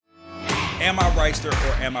Am I Wrighster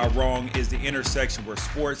or am I wrong is the intersection where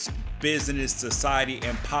sports, business, society,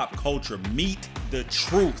 and pop culture meet. The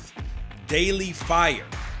truth. Daily fire.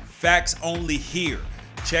 Facts only here.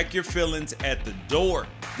 Check your feelings at the door.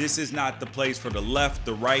 This is not the place for the left,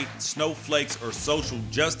 the right, snowflakes, or social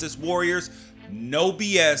justice warriors. No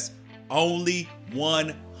BS, only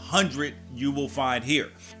 100 you will find here.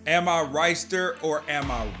 Am I Wrighster or am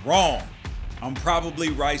I wrong? I'm probably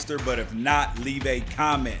Wrighster, but if not, leave a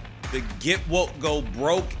comment. The Get Woke Go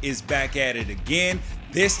Broke is back at it again,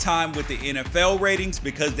 this time with the NFL ratings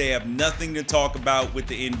because they have nothing to talk about with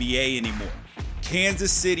the NBA anymore.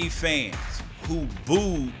 Kansas City fans who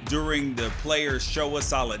booed during the players' show of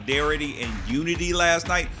solidarity and unity last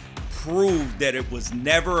night proved that it was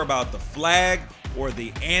never about the flag or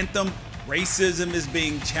the anthem. Racism is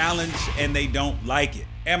being challenged and they don't like it.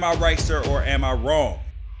 Am I Wrighster or am I wrong?